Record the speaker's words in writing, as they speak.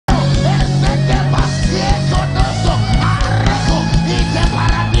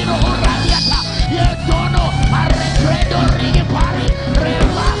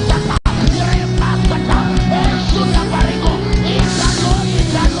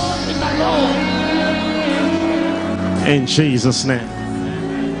In Jesus' name.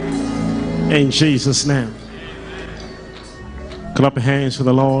 In Jesus' name. Clap your hands to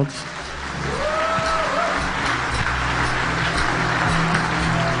the Lord.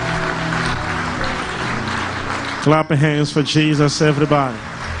 Clap your hands for Jesus, everybody.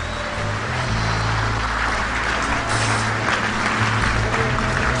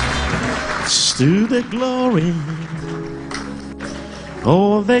 To the glory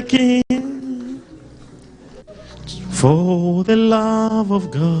of the King, for the love of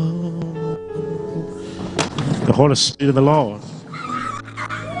God, the Holy Spirit of the Lord,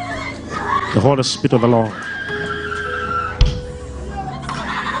 the Holy Spirit of the Lord.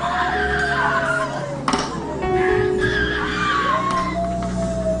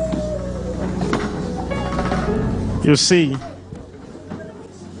 You see,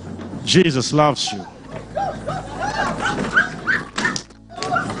 Jesus loves you.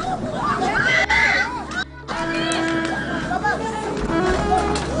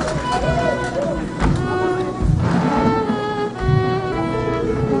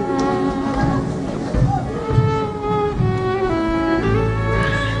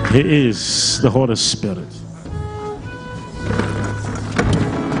 He is the Holy Spirit.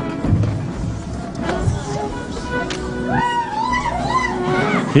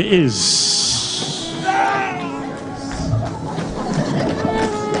 He is.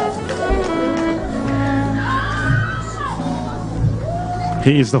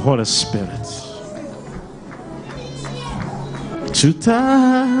 He is the Holy Spirit. To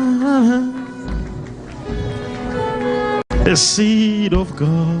touch the seed of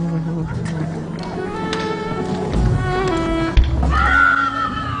God.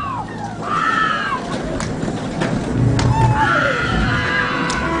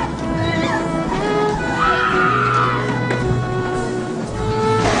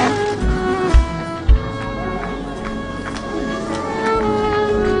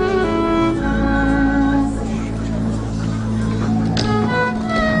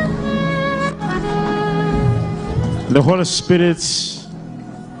 The Holy Spirit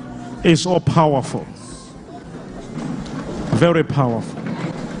is all powerful, very powerful.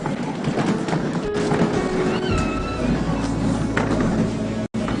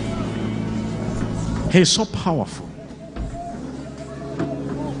 He is so powerful,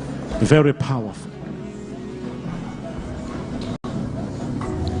 very powerful.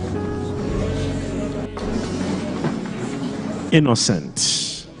 Innocent.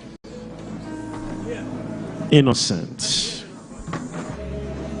 Innocent.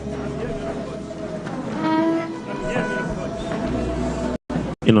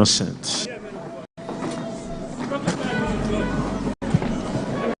 Innocent.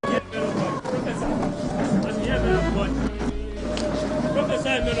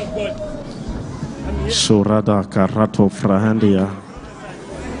 Surada Karato Frahandia.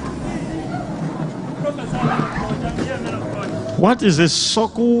 What is this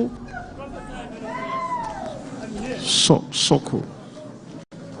Soku? Soku.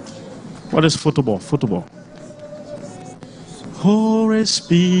 What is football? Football. Holy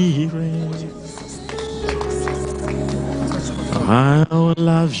Spirit, I will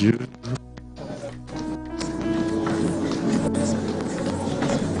love you.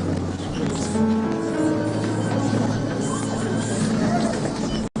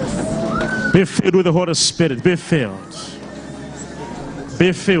 Be filled with the Holy Spirit. Be filled.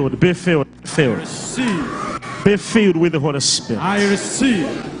 Be filled. Be filled. Be filled. Be filled with the Holy Spirit. I receive.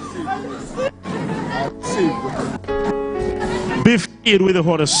 Be filled with the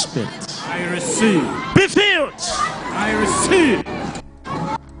Holy Spirit. I receive. Be filled. I receive.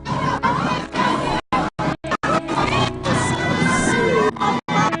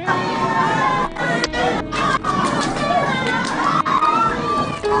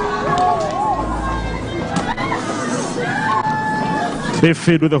 Be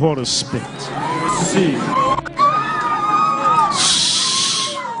filled with the Holy Spirit. I receive.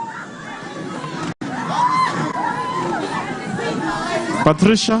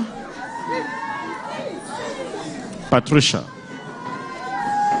 Patricia. Patricia.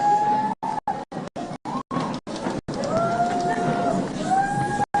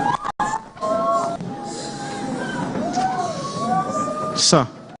 Sir.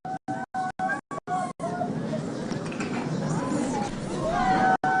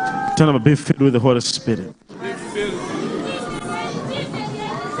 Tell them to be filled with the Holy Spirit.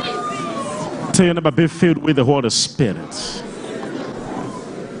 Tell your neighbor, be filled with the Holy Spirit.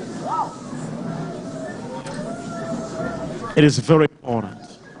 It is very important.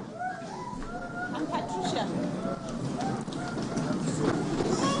 I'm Patricia.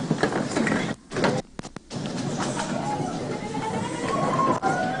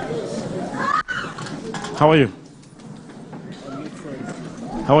 How are you?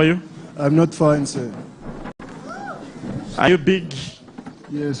 How are you? I'm not fine, sir. Are you big?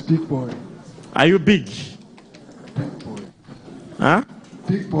 Yes, big boy. Are you big? Big boy. Huh?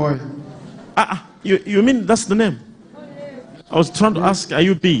 Big boy. You mean that's the name? I was trying to ask, are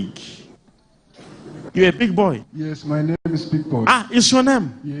you big? You're a big boy. Yes, my name is Big Boy. It's your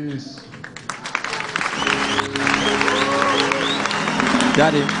name. Yes.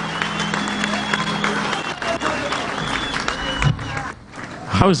 Daddy.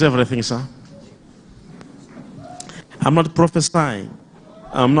 How is everything, sir? I'm not prophesying.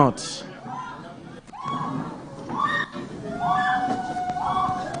 I'm not.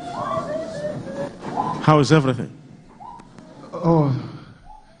 How is everything? Oh,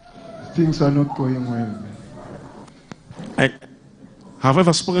 things are not going well. Have I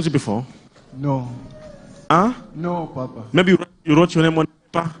ever spoken to you before? No. Huh? No, Papa. Maybe you wrote your name on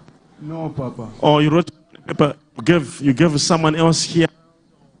paper? No, Papa. Or you wrote on paper, you gave someone else here?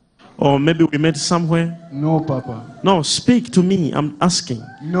 Or maybe we met somewhere? No, Papa. No, speak to me. I'm asking.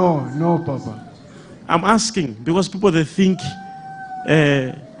 No, Papa. I'm asking because people, they think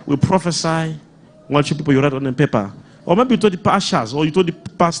we prophesy what you people you write on the paper. Or maybe you told the pastors, or you told the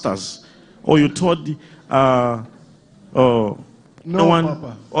pastors, or you told the no one.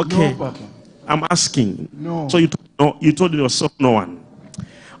 Papa. Okay. No, Papa. I'm asking. No. So you told yourself no one.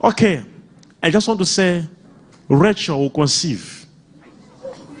 Okay. I just want to say Rachel will conceive.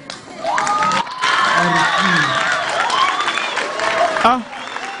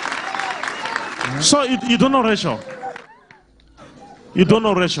 So you don't know Rachel? You don't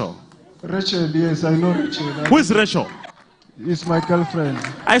know Rachel? Rachel, yes, I know Rachel. Who is Rachel? It's my girlfriend.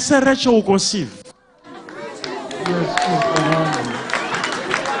 I said Rachel will conceive. Yes,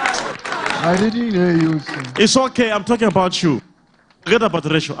 I didn't hear you, sir. It's okay, I'm talking about you. Forget about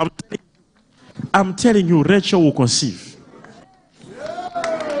Rachel. I'm telling you, Rachel will conceive.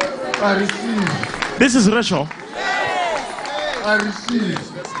 I receive. This is Rachel. I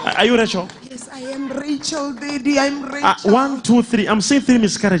receive. Are you Rachel? Yes, I am Rachel, Daddy. I'm Rachel. 1, 2, 3. I'm saying 3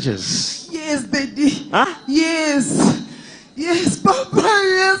 miscarriages. Yes, Daddy. Huh? Yes. Yes, Papa.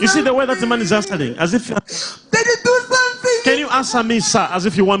 Yes. You see the way that the man is answering, as if. Daddy, do something. Can you answer me, sir, as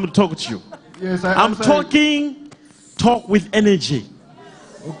if you want me to talk to you? Yes, I'm answered. talking. Talk with energy.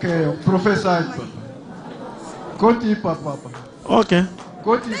 Okay, prophesy, Papa. Go deeper, Papa. Okay.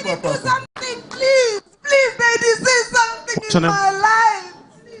 Go Daddy, deeper, do Papa. something, please. Please, Daddy, say something What's your in name? my life.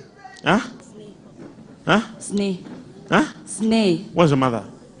 Please, Daddy. Huh? Sneh. Huh? Sneh. Where's your mother?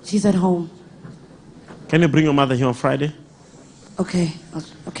 She's at home. Can you bring your mother here on Friday? Okay.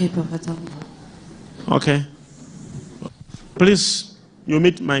 Okay, Papa. Tell me. Okay. Please, you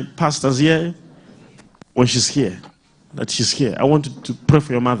meet my pastors here when she's here. That she's here. I want to pray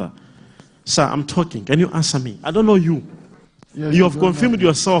for your mother. Sir, I'm talking. Can you answer me? I don't know you. Yes, You have don't confirmed know.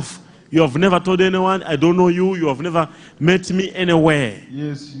 yourself. You have never told anyone. I don't know you. You have never met me anywhere.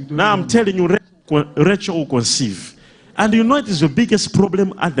 Yes, you don't Now know. I'm telling you, Rachel will conceive. And you know it is your biggest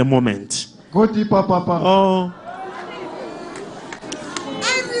problem at the moment. Go deeper, Papa. Oh,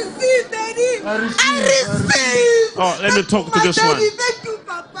 I receive, Daddy. I receive. I receive. oh, let me talk to this Daddy, one. thank you,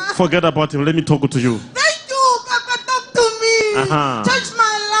 Papa. Forget about him. Let me talk to you. Thank you, Papa. Talk to me. Uh-huh. Touch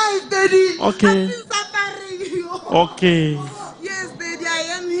my life, Daddy. Okay. I've been suffering. Okay. Yes, Daddy, I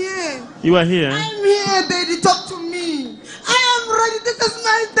am here. You are here. I'm here, Daddy. Talk to me. I am ready. This is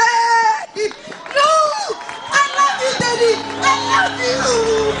my day. No, I love you, Daddy. I love you.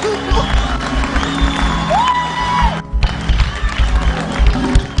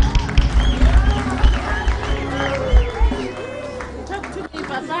 Talk to me,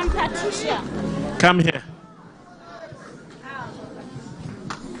 Papa. I'm Patricia. Come here.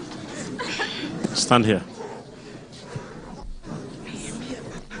 Stand here.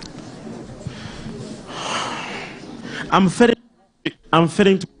 I'm feeling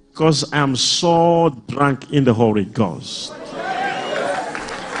because I am so drunk in the Holy Ghost.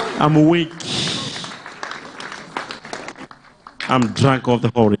 I'm weak. I'm drunk of the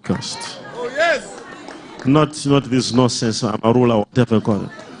Holy Ghost. Oh, yes. Not this nonsense. I'm a ruler, whatever you call it.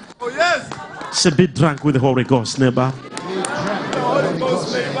 Oh, yes. Say, be drunk with the Holy Ghost, neighbor. The Holy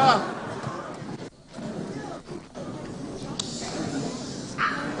Ghost, neighbor.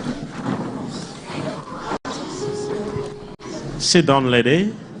 Sit down,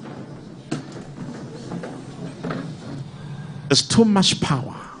 lady. There's too much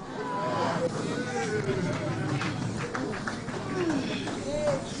power.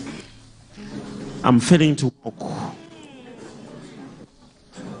 I'm failing to walk.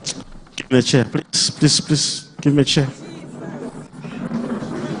 Give me a chair, please. Please. Give me a chair.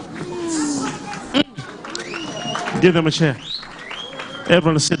 Give them a chair.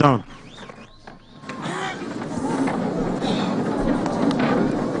 Everyone sit down.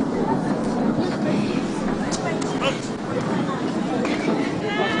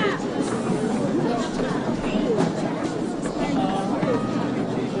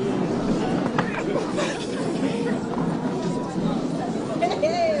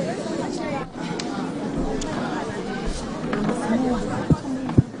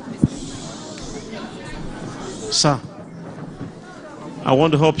 Sir, I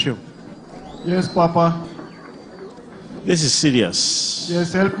want to help you. Yes, Papa. This is serious.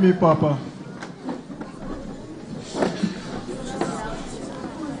 Yes, help me, Papa.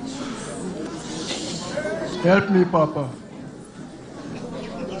 Help me, Papa.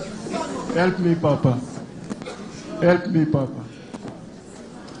 Help me, Papa. Help me, Papa.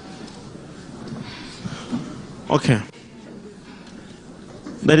 Okay.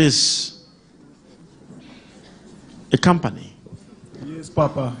 That is a company. Yes,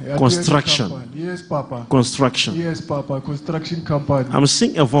 Papa. Construction. Company. Yes, Papa. Construction. Yes, Papa. Construction company. I'm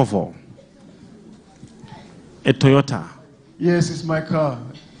seeing a Volvo, a Toyota. Yes, it's my car.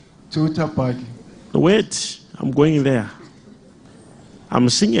 Toyota parking. Wait, I'm going there. I'm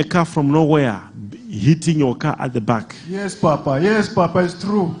seeing a car from nowhere hitting your car at the back. Yes, Papa. Yes, Papa. It's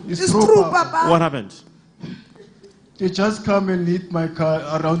true. It's true, Papa. What happened? They just come and hit my car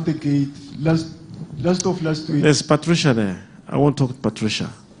around the gate last week. There's Patricia there. I want to talk to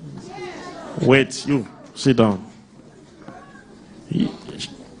Patricia. Wait, you sit down.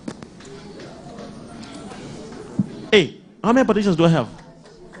 Hey, how many Patricias do I have?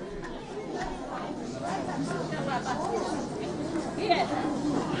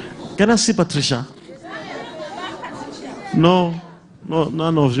 Can I see Patricia? No,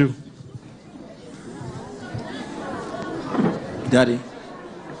 none of you. Daddy,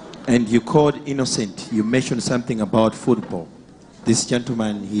 and you called innocent. You mentioned something about football. This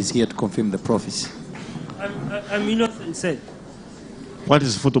gentleman, he's here to confirm the prophecy. I'm innocent, said. What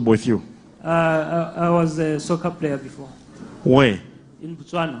is football with you? I was a soccer player before. Where? In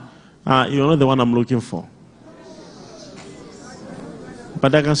Botswana. You're not the one I'm looking for.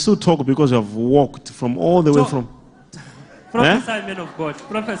 But I can still talk because you have walked from all the way from... Prophesy, man of God.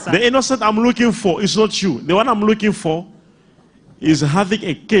 Prophesy. The innocent I'm looking for is not you. The one I'm looking for is having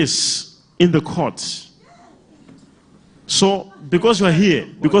a case in the court. So, because you are here,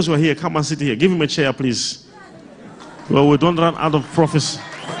 come and sit here. Give him a chair, please. Well, we don't run out of prophecy.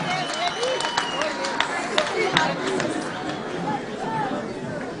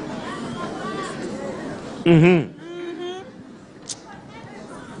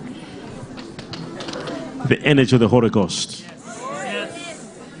 The energy of the Holy Ghost.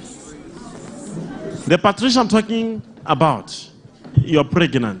 The Patricia I'm talking about, you're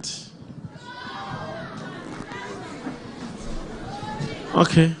pregnant.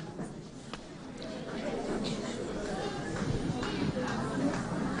 Okay.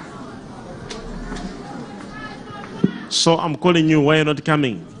 So I'm calling you, why you're not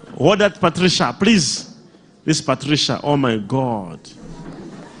coming? Hold that, Patricia, please. This Patricia, oh my God.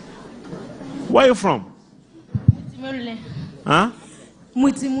 Where are you from? Huh?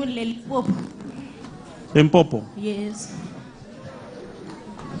 Limpopo. Yes.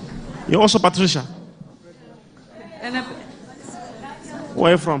 You're also Patricia?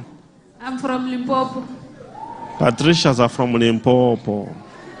 Where are you from? I'm from Limpopo. Patricias are from Limpopo.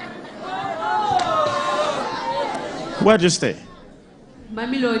 Where do you stay?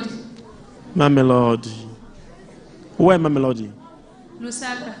 Mamelodi. Mamelodi. Where Mamelodi?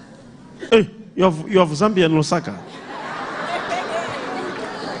 Lusaka. Hey, you have Zambia and Lusaka.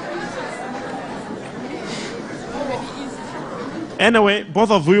 Anyway,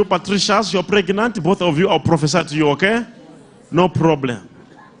 both of you, Patricias, you're pregnant. Both of you, I'll prophesy to you, okay? No problem.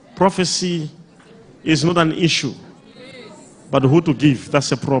 Prophecy is not an issue. But who to give,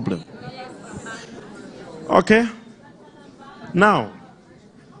 that's a problem. Okay? Now,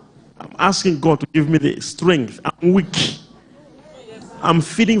 I'm asking God to give me the strength. I'm weak. I'm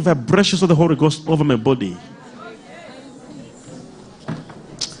feeling vibrations of the Holy Ghost over my body.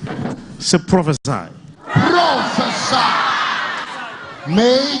 Say prophesy. Prophesy.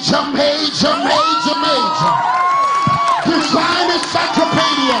 Major, major, major, major. Divine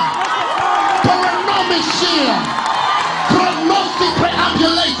encyclopedia. Paranomisia. Prognostic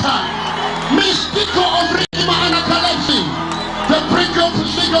preambulator. Mystical of Rima Anakalesi. The brinkled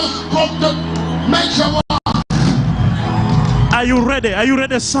procedures of the major war. Are you ready? Are you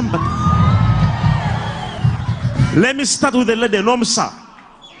ready, somebody? Let me start with the lady, Nomsa.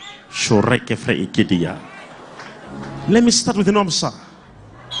 Let me start with the Nomsa.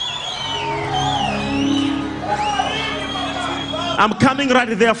 I'm coming right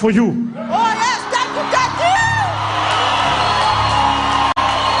there for you. Oh, yes. Thank you, Daddy.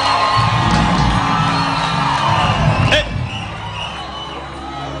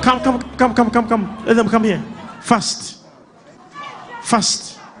 Come. Let them come here. Fast.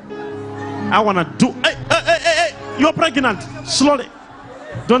 I want to do. Hey. You're pregnant. Slowly.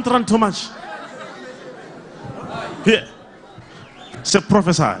 Don't run too much. Here. Say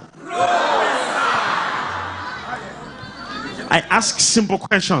prophesy. I ask simple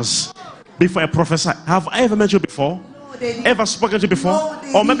questions before I prophesy. Have I ever met you before? No, Daddy. Ever spoken to you before? No,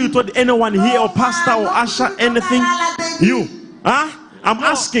 Daddy. Or maybe you told anyone here, or pastor, or no, usher, no, anything? Daddy. You? Huh? I'm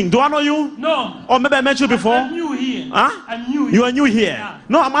asking. Do I know you? No. Or maybe I met you before? I'm new here. Huh? I'm new here. You are new here. Yeah.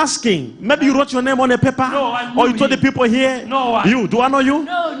 No, I'm asking. Maybe you wrote your name on a paper. No, I'm or new you told here. the people here. No, You? Do I know you?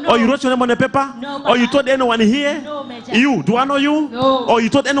 No. Or you wrote your name on a paper. No, Or you told anyone here. No, Major. You? Do I know you? No. Or you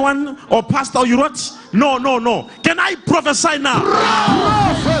told anyone or pastor or you wrote? No. Can I prophesy now?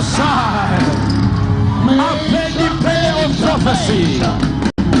 Prophesy. I pay the prayer of prophecy.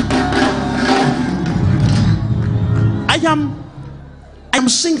 I am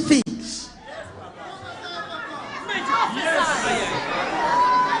seeing things.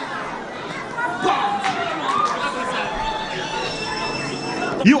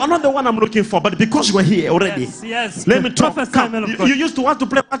 You are not the one I'm looking for, but because you are here already, Yes. let me talk. Prophesy, Come. man of God. You used to want to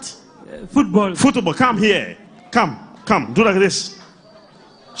play what? Football. Football. Come here. Come. Do like this.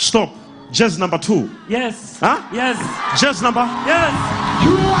 Stop. Just number 2. Yes. Huh? Yes. Just number. Yes.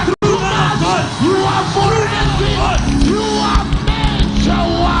 You are too much. You are forensic. You are major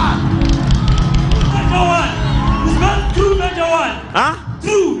one. Major one. It's not true, major one. Huh?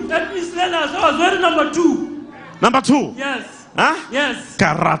 True. That means then I was very number 2. Number 2. Yes. Huh? Yes.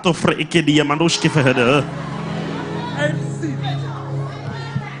 Karato freke dia mandoshke fehede.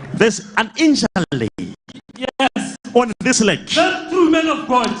 There's an injury Yes. on this leg. That's true, man of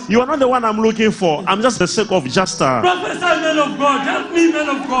God. You are not the one I'm looking for. I'm just the sake of just Prophesy, man of God. Help me, man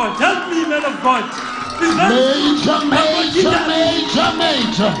of God. Help me, man of God. It's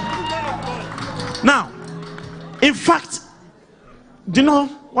Major. Now, in fact, do you know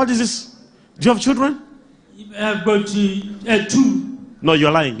what is this? Do you have children? I've got 2. No, you're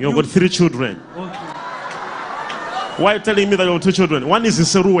lying. You've got 3 children. Okay. Why are you telling me that you have 2 children? One is in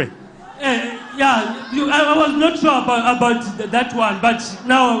Seruwe. I was not sure about that one, but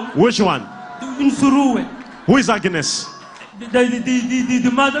now Which one? in Suruwe, Who is Agnes?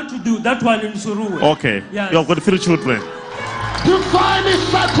 the mother to do that one in Suruwe. Okay. Yes. You have got 3 children. Divine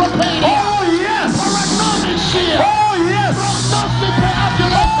encyclopedia. Oh yes. Prognosis here. Oh yes. Prognosis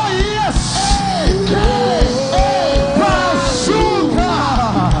preambulation. Oh yes. Bazooka.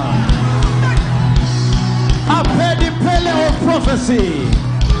 I pay the pillar of prophecy.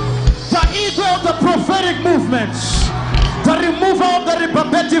 The ego of the prophetic movements. The removal of the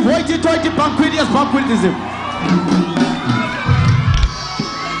reprobative hoity-toity banquetism.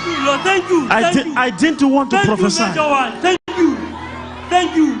 Lord, thank you. I didn't want to prophesy. You, Major One.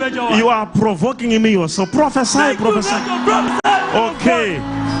 Thank you, Major One. You are provoking me also. Prophesy, Thank you, prophesy. Major. Prophesy, man of Okay.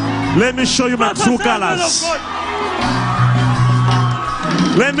 God. Let me show you my true Prophesy, man of colors. God.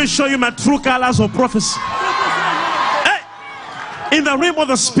 Let me show you my true colors of prophecy. Hey, in the realm of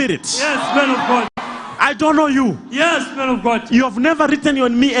the spirit. Yes, man of God. I don't know you. Yes, man of God. You have never written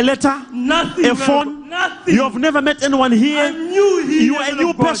me a letter, Nothing. a man of phone. God. Nothing. You have never met anyone here. I'm new here. You are a man new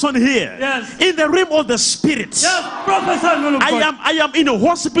of God. person here. Yes. In the realm of the spirit. Yes, prophesy, man of God. I am in a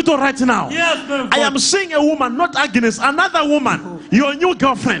hospital right now. Yes, man of God. I am seeing a woman, not Agnes, another woman. Your new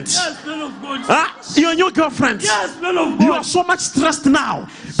girlfriend. Yes, man of God. Huh? Your new girlfriend. Yes, man of God. You are so much stressed now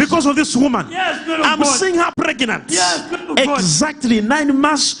because of this woman. Yes, man of I'm God. seeing her pregnant. Yes, man of God. Exactly 9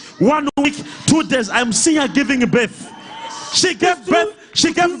 months, 1 week, 2 days. I'm seeing her giving birth. She gave birth.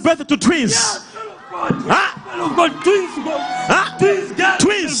 She gave birth to twins. Yes, man of God. Huh? Man of God. Twins. Huh? Twins. Girls.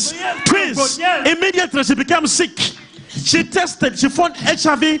 Twins. Yes, man of Twins. God. Yes. Immediately she became sick. She tested. She found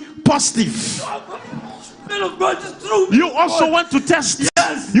HIV positive. Man of God, it's true. You also want to test.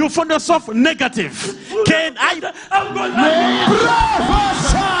 Yes. You found yourself negative. Can I? I'm going.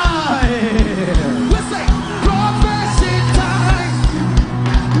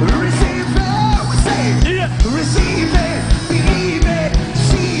 Receive it, believe it,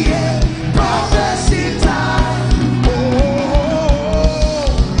 see it, prophecy time.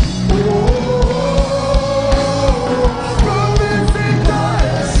 Prophecy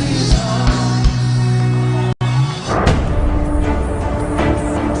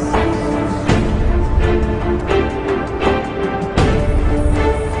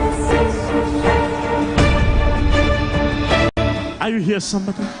Are you here,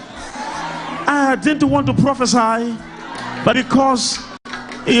 somebody? I didn't want to prophesy. But because,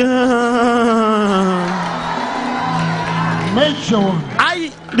 Make sure.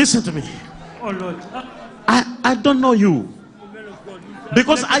 Listen to me. Oh Lord. I don't know you.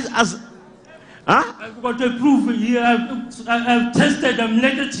 Because I've got to prove here. I've tested. I'm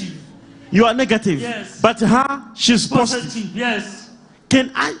negative. You are negative. Yes. But she's positive. Yes.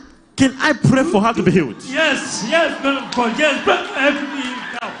 Can I pray for her to be healed? Yes, man of God. Yes, pray for her to be healed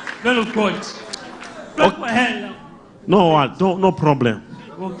now. Man of God. Pray for her now. No problem.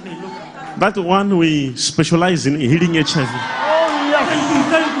 Okay, look. That one we specialize in healing HIV. Oh, yes.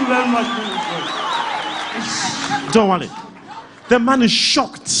 Thank you very much, man of God. Don't worry. The man is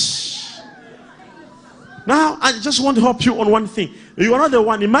shocked. Now, I just want to help you on one thing. You are not the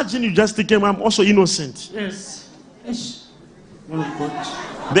one. Imagine you just think I'm also innocent. Yes. Man of God.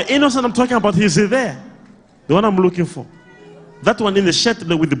 The innocent I'm talking about, he's there. The one I'm looking for. That one in the shirt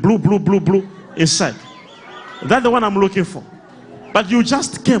with the blue inside. That's the one I'm looking for. But you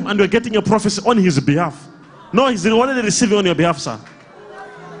just came and you're getting a prophecy on his behalf. No, he's already receiving on your behalf, sir.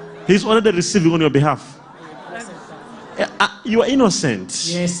 He's already receiving on your behalf. You are innocent.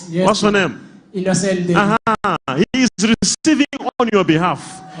 Yes. What's your name? Innocent. He is receiving on your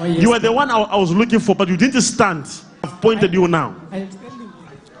behalf. Oh, yes, you are the one I was looking for, but you didn't stand. I've pointed you now.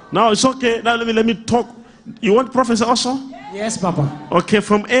 Now it's okay. Now let me talk. You want prophecy also? Yes, Papa. Okay,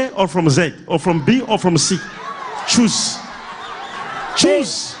 from A or from Z, or from B or from C. Choose.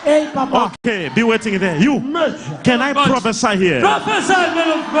 Hey, Papa. Okay, be waiting there. You. Can I prophesy here? Prophesy,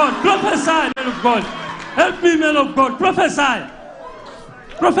 man of God. Prophesy, man of God. Help me, man of God. Prophesy.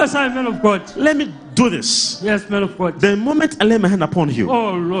 Prophesy, man of God. Let me do this. Yes, man of God. The moment I lay my hand upon you,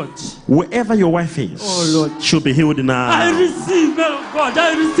 oh Lord, wherever your wife is, oh Lord, she'll be healed now. I receive, man of God.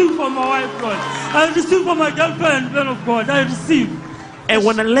 I receive from my wife, God. I receive from my girlfriend, man of God. I receive. And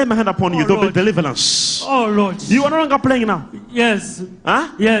when I lay my hand upon you, there'll be deliverance. Oh Lord. You are no longer playing now. Yes. Huh?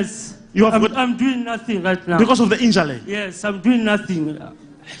 Yes. I'm doing nothing right now. Because of the injury. Yes, I'm doing nothing.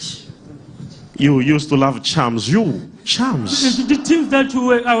 You used to love charms. Charms. The teams that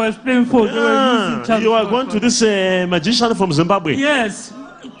I was playing for, they were using charms. You are going to this magician from Zimbabwe. Yes.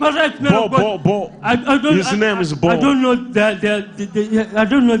 Correct, man of God. His name is Bo. I don't know I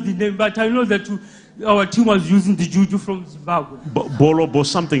don't know the name, but I know that our team was using the juju from Zimbabwe. Bolo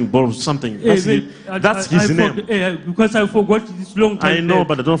something. That's his name. Because I forgot this long time. I know,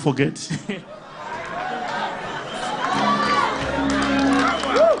 but I don't forget.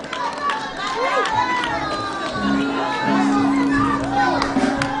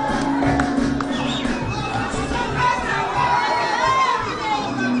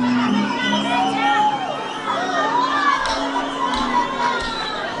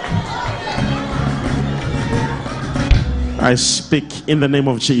 I speak in the name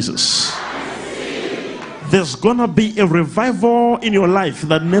of Jesus. There's gonna be a revival in your life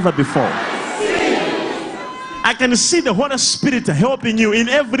that never before. I can see the Holy Spirit helping you in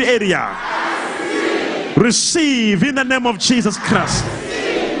every area. Receive in the name of Jesus Christ.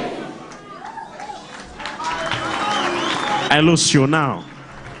 I lose you now.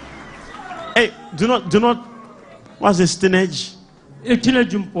 Hey, do not. What's this teenage?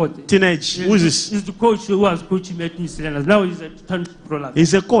 Teenage import. Teenage. Who is this? He's the coach who was coaching me at New Zealand. Now he's a pro.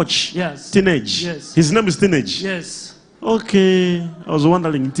 He's a coach. Yes. Teenage. Yes. His name is Teenage. Yes. Okay. I was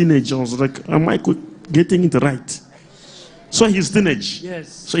wondering, teenage. I was like, am I getting it right? So he's teenage. Yes.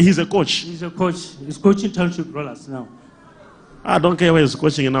 So he's a coach. He's a coach. He's coaching township rollers now. I don't care where he's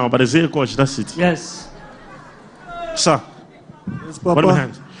coaching now, but he's a coach. That's it. Yes. Sir. Yes, Papa. One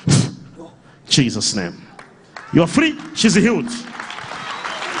hand. Jesus' name. You're free. She's healed.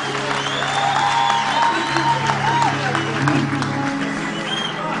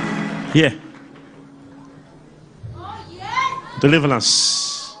 Yeah.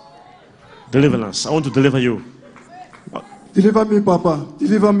 Deliverance. Deliverance. I want to deliver you. Deliver me, Papa.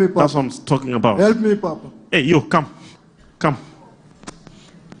 Deliver me, Papa. That's what I'm talking about. Help me, Papa. Hey, you, come.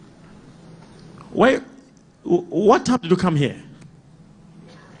 What time did you come here?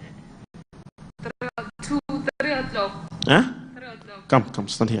 3 o'clock. Huh? 3 o'clock. Come,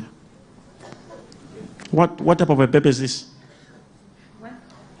 stand here. What type of a baby is this?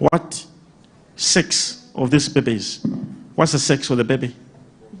 What sex of this baby is? What's the sex of the baby?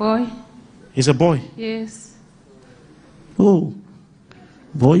 Boy. He's a boy. Yes. Oh,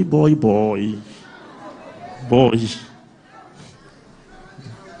 boy.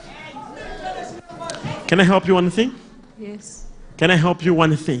 Can I help you one thing? Yes. Can I help you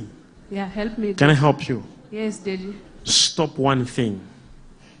one thing? Yeah, help me. Can I help you? Yes, Daddy. Stop one thing.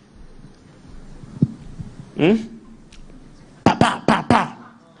 Papa.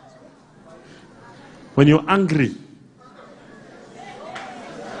 When you're angry,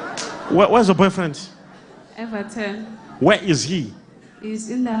 Where's your boyfriend? Everton. Where is he? He's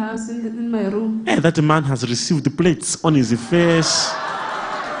in the house, in my room. Hey, that man has received the plates on his face.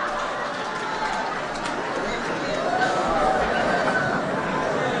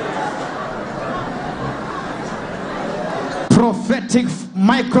 Prophetic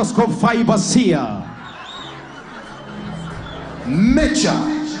microscope fibers here. Mecha,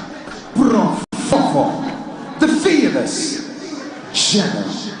 Profofo, the fearless, Shannon,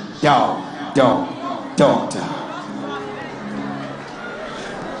 Doctor.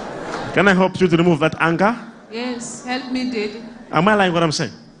 Can I help you to remove that anger? Yes, help me, Daddy. Am I lying what I'm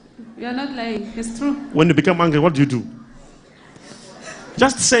saying? You are not lying. It's true. When you become angry, what do?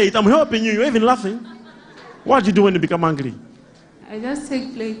 Just say it. I'm helping you. You're even laughing. What do you do when you become angry? I just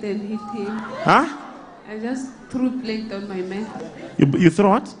take plate and hit him. Huh? I just threw plate on my man. You throw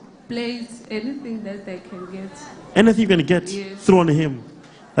what? Plates, anything that I can get. Anything you can get, Yes. throw on him.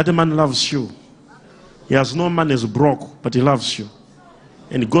 That man loves you. He has no man is broke, but he loves you.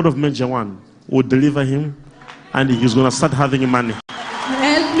 And the God of Major One will deliver him, and he's going to start having money.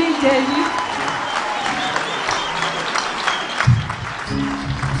 Help me, Daddy.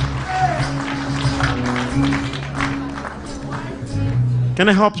 Can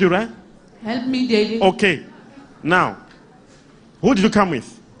I help you, right? Help me, Daddy. Okay. Now, who did you come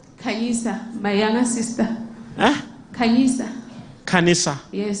with? Kanisa, my younger sister. Eh? Kanisa. Kanisa.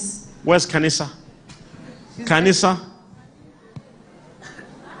 Yes. Where's Kanisa? Kanisa?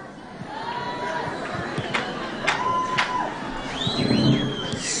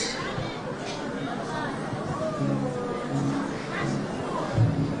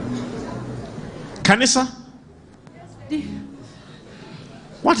 Kanisa?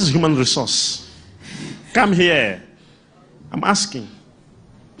 What is human resource? Come here. I'm asking.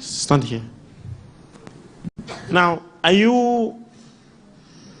 Stand here. Now, are you...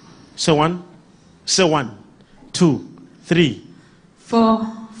 Say one. Say 1, 2, 3, 4,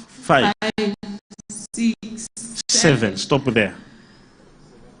 5, 6, 7. Stop there.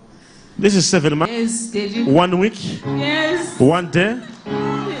 This is 7 months. Yes, Daddy. 1 week. Yes. 1 day.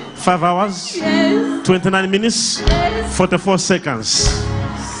 5 hours. Yes. 29 minutes. Yes. 44 seconds.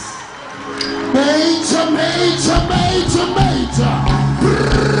 Major.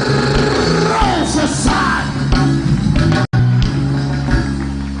 Prophesy.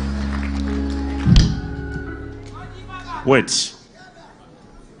 Wait.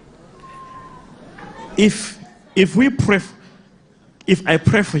 If we pray, if I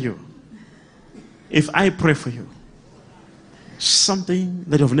pray for you, something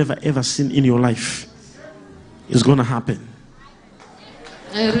that you've never ever seen in your life is going to happen.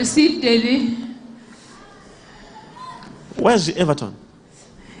 I received, Daddy. Where's Everton?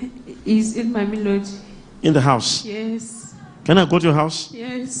 He's in my melody. In the house. Yes. Can I go to your house?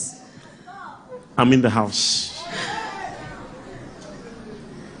 Yes. I'm in the house.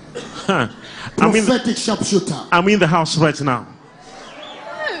 Prophetic sharpshooter. I'm in the house right now.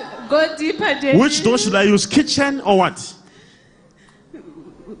 Go deeper, Daddy. Which door should I use? Kitchen or what?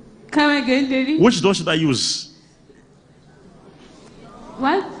 Come again, Daddy. Which door should I use?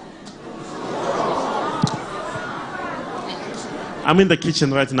 What? I'm in the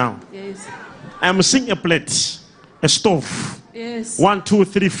kitchen right now. Yes. I'm seeing a plate, a stove. Yes. 1, 2,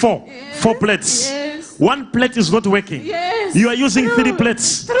 3, 4. Yes. 4 plates. Yes. 1 plate is not working. Yes. You are using True. 3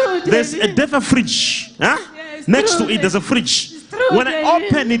 plates. True, There's Daddy. a different fridge. Huh? Yes, Next true, to it, there's a fridge. It's true, When I Daddy.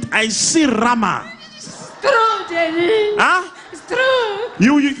 open it, I see Rama. It's true, Daddy. Huh? It's true.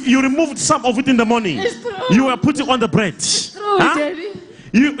 You removed some of it in the morning. It's true. You were putting on the bread. True, Huh? Daddy.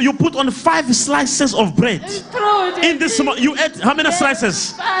 You put on 5 slices of bread. It's true, Daddy. In this you ate how many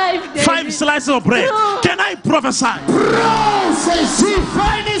slices? 5, Daddy. 5 slices of bread. True. Can I prophesy? Prophecy.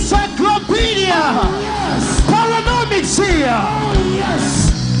 Divine encyclopedia. Yes. Paranomics here. Oh, yes.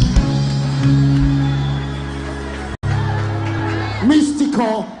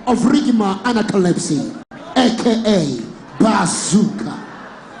 Mystical of Rigma Anacalypsy, aka Bazooka.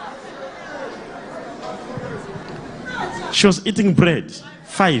 She was eating bread.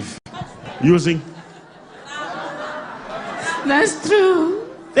 5. Using. That's true.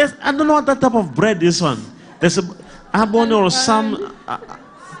 I don't know what that type of bread is one. There's a abon or some.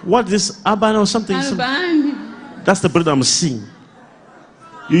 What is aban or something? Albani. That's the bread I'm seeing.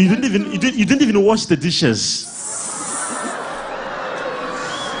 You didn't even wash the dishes.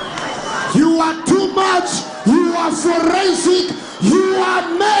 You are too much. You are forensic. You are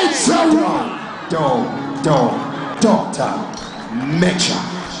major one. Doctor. Mecha.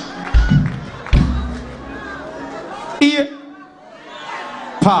 Ear.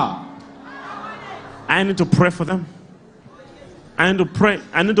 Pa. I need to pray for them. I need to pray.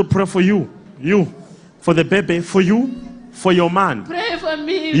 I need to pray for you. You. For the baby. For you. For your man. Pray for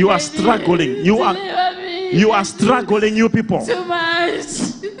me. You are baby. struggling. You are struggling, you people. Too much.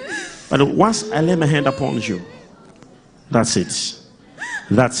 But once I lay my hand upon you, that's it.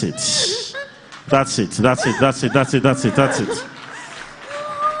 That's it. That's it. That's it. That's it. That's it. That's it. That's it.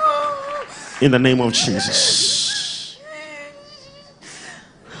 In the name of Jesus.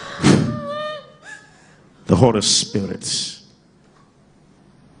 The Holy Spirit.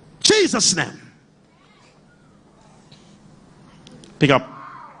 Jesus' name. Pick up.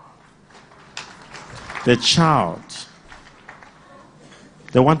 The child.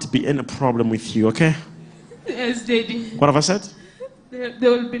 There won't be any problem with you, okay? Yes, Daddy. What have I said?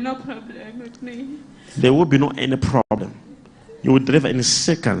 There will be no problem with me. There will be no any problem. You will deliver in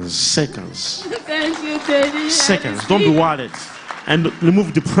seconds. Seconds. Thank you, Daddy. Seconds. Don't be worried. And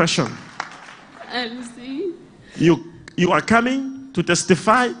remove depression. I receive. You are coming to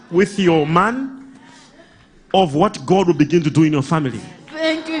testify with your man of what God will begin to do in your family.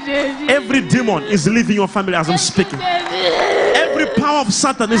 Thank you, Daddy. Every demon is leaving your family as I'm speaking. Every power of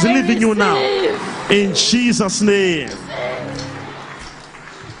Satan is leaving you now. In Jesus' name.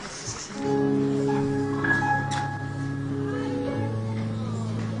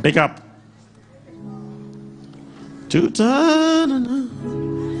 Pick up.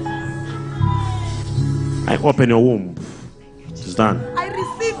 I open your womb. It's done. I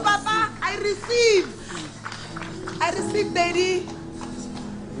receive, Papa. I receive. I receive, Daddy.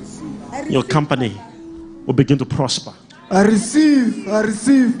 Your company will begin to prosper. I receive. I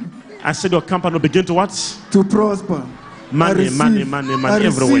receive. I said your company will begin to what? To prosper. Money, money, money, money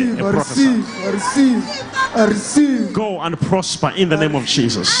everywhere. I receive. I receive. I receive. Go and prosper in the name of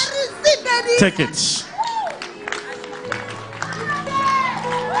Jesus. I receive, Daddy. Take it.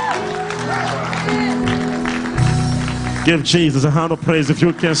 Give Jesus a hand of praise if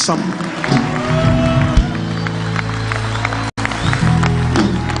you can. Some.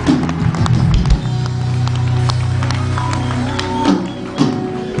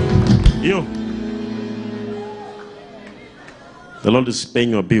 You. The Lord is paying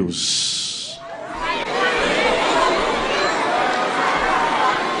your bills.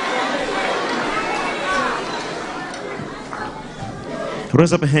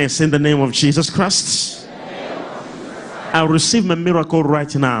 Raise up your hands in the name of Jesus Christ. I receive my miracle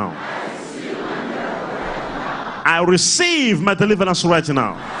right now. I receive my deliverance right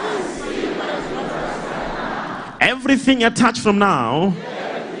now. Everything attached from now,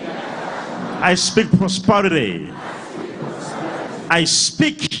 I speak prosperity. I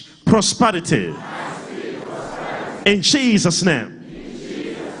speak prosperity. In Jesus'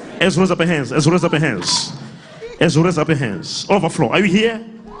 name. Let's raise up your hands. Let's raise up your hands. Let's raise up your hands. Overflow. Are you here?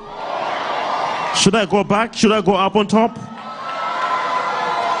 Should I go back? Should I go up on top?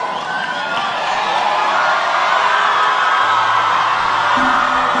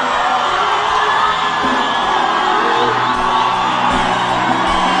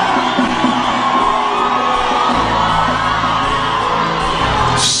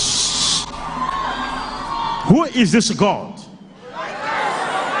 Who is this God?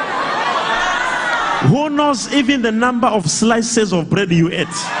 Who knows even the number of slices of bread you ate?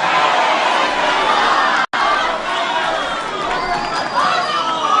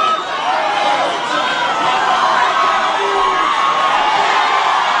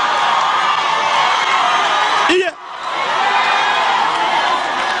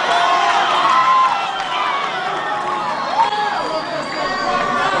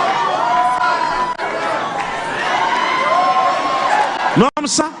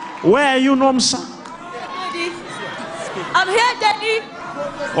 Nomsa, where are you, Nomsa? Daddy. I'm here, Daddy.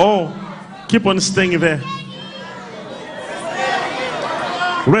 Oh, keep on staying there.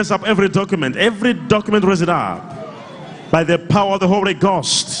 Raise up every document. Every document, raise it up. By the power of the Holy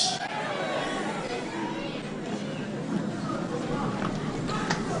Ghost.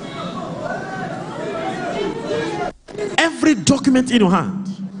 Every document in your hand.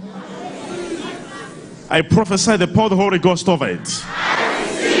 I prophesy the power of the Holy Ghost over it.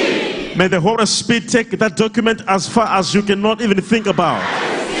 May the Holy Spirit take that document as far as you cannot even think about.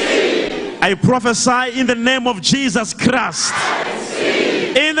 I prophesy in the name of Jesus Christ.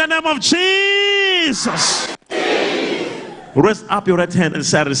 In the name of Jesus. Raise up your right hand and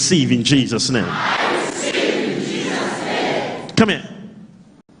say, I receive in Jesus' name. Come here.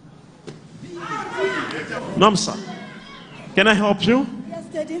 Nomsa, can I help you? Yes,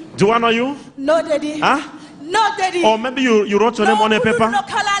 Daddy. Do I know you? No, Daddy. Huh? No, Daddy. Or maybe you wrote your name on a paper?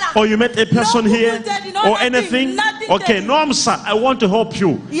 Or you met a person here? Daddy, or nothing, anything? nothing, Okay, Daddy. Nomsa, I want to help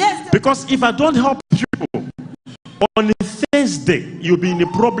you. Yes, Daddy. Because if I don't help you, on Thursday, you'll be in the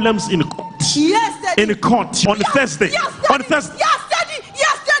problems in court. Yes, Daddy. In court on Thursday. Yes, Daddy. On Thursday. Yes, Daddy.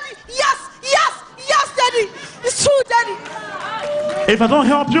 Yes, Daddy. Yes, Daddy. It's true, Daddy. If I don't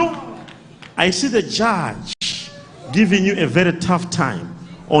help you, I see the judge giving you a very tough time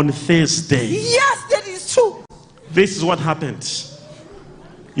on Thursday. Yes, Daddy. It's true. This is what happened.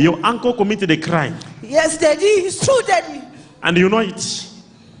 Your uncle committed a crime. Yes, Daddy. It's true, Daddy. And you know it.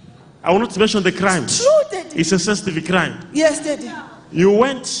 I will not mention the crime. It's true, Daddy. It's a sensitive crime. Yes, Daddy. You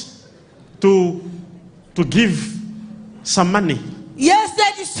went to give some money Yes,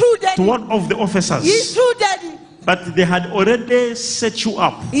 Daddy. It's true, Daddy. to one of the officers. It's true, Daddy. But they had already set you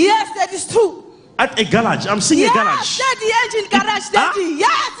up Yes, Daddy. It's true. at a garage. I'm seeing Yes, a garage. Daddy. Engine garage, Daddy.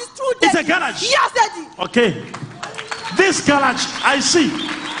 Yes, it's true, Daddy. It's a garage. Yes, Daddy. Okay. This garage, I see.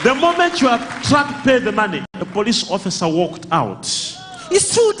 The moment you are trying to pay the money, the police officer walked out.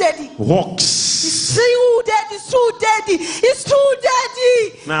 It's true, Daddy. Walks. It's true, Daddy. It's true, Daddy. It's true,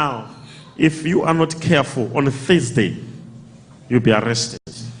 Daddy. Now, if you are not careful on Thursday, you'll be arrested.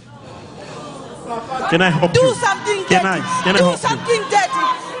 Can I help you? Do something, Daddy. Can I help Do you? something, Daddy.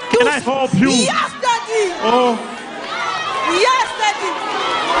 Can I help you? Yes, Daddy. Oh, Yes, Daddy.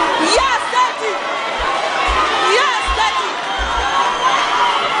 Yes, Daddy. Yes, Daddy.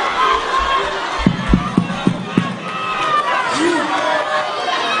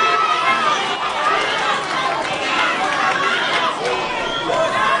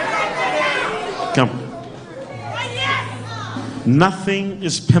 come. Nothing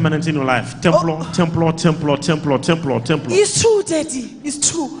is permanent in your life. Templar. It's true, Daddy.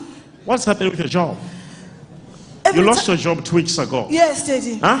 It's true. What's happening with your job? You lost your job 2 weeks ago. Yes,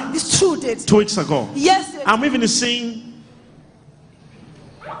 Daddy. Huh? It's true, Daddy. 2 weeks ago. Yes, Daddy. I'm even seeing.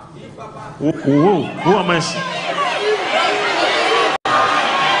 Who am I seeing?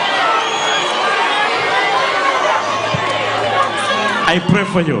 I pray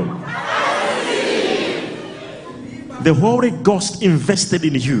for you. The Holy Ghost invested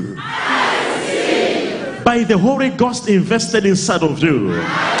in you. By the Holy Ghost invested inside of you.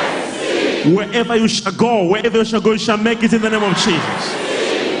 Wherever you shall go, you shall make it in the name of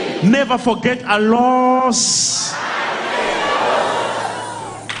Jesus. Never forget a loss.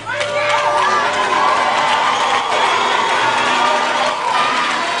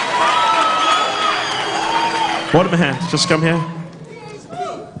 Hold my hand. Just come here.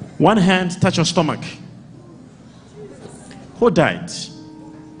 One hand, touch your stomach. Who died?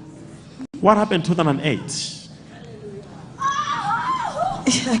 What happened in 2008?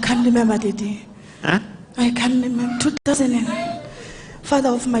 I can't remember the day. Huh? I can't remember. 2000 and father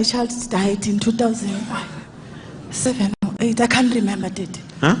of my child died in 2007 or 8. I can't remember the day.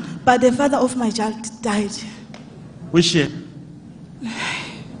 Huh? But the father of my child died. Which year?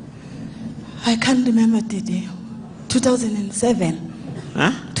 I can't remember the day. 2007.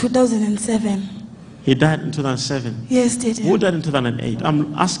 Huh? 2007. He died in 2007. Yes, Daddy. Who died in 2008?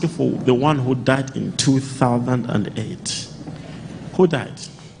 I'm asking for the one who died in 2008. Who died?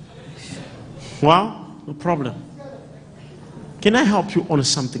 Well, no problem. Can I help you on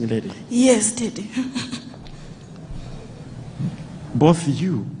something, lady? Yes, Daddy. Both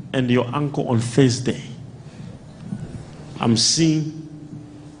you and your uncle on Thursday, I'm seeing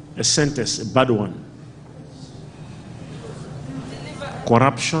a sentence, a bad one.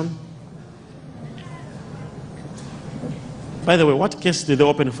 Corruption. By the way, what case did they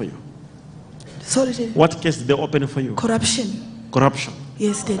open for you? Sorry, Daddy. What case did they open for you? Corruption. Corruption.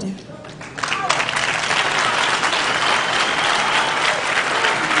 Yes, Daddy.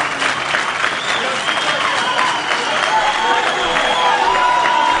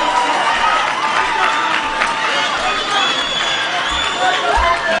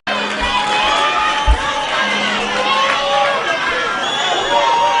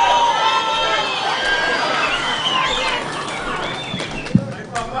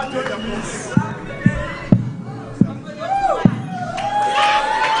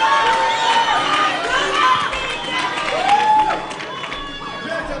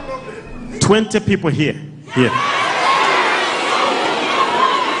 $20 people here. Here.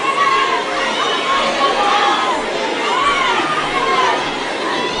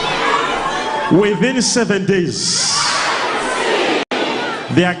 Within 7 days,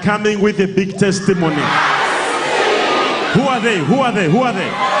 they are coming with a big testimony. Who are they? Who are they? Who are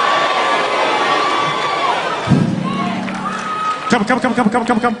they? Come.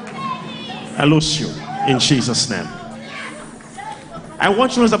 I lose you in Jesus' name. I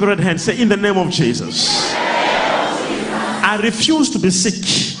want you to raise up your right hand. Say, in the name of Jesus, I refuse to be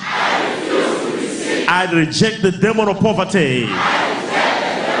sick. I reject the demon of poverty.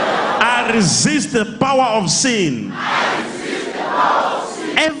 I resist the power of sin.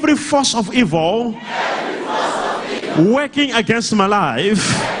 every force of evil working against my life,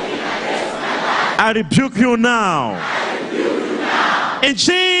 I rebuke you now. In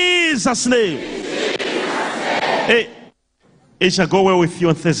Jesus' name. Hey, it shall go well with you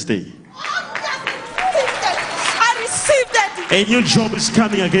on Thursday. I received that. A new job is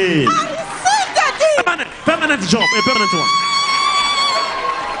coming again. I received that. Permanent job, a permanent one.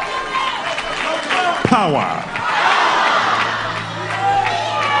 Power.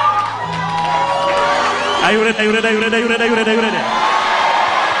 Are you ready? Are you ready? Are you ready? Are you ready? Are you ready? Are you ready?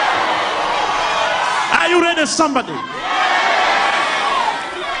 Are you ready, somebody?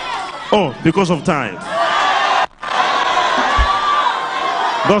 Oh, because of time.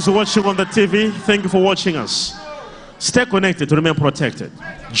 Those watching on the TV, thank you for watching us. Stay connected to remain protected.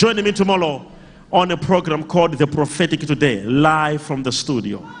 Join me tomorrow on a program called The Prophetic Today, live from the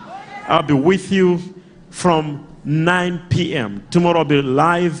studio. I'll be with you from 9 p.m. Tomorrow I'll be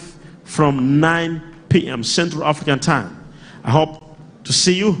live from 9 p.m. Central African time. I hope to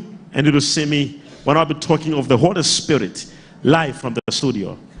see you and you will see me when I'll be talking of the Holy Spirit live from the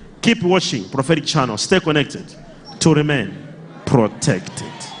studio. Keep watching Prophetic Channel. Stay connected to remain protected.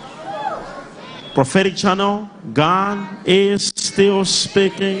 Prophetic Channel, God is still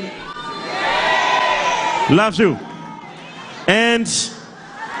speaking. Loves you. And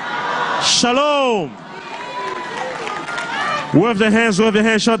shalom. Wave the hands,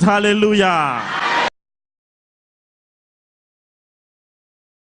 shut hallelujah.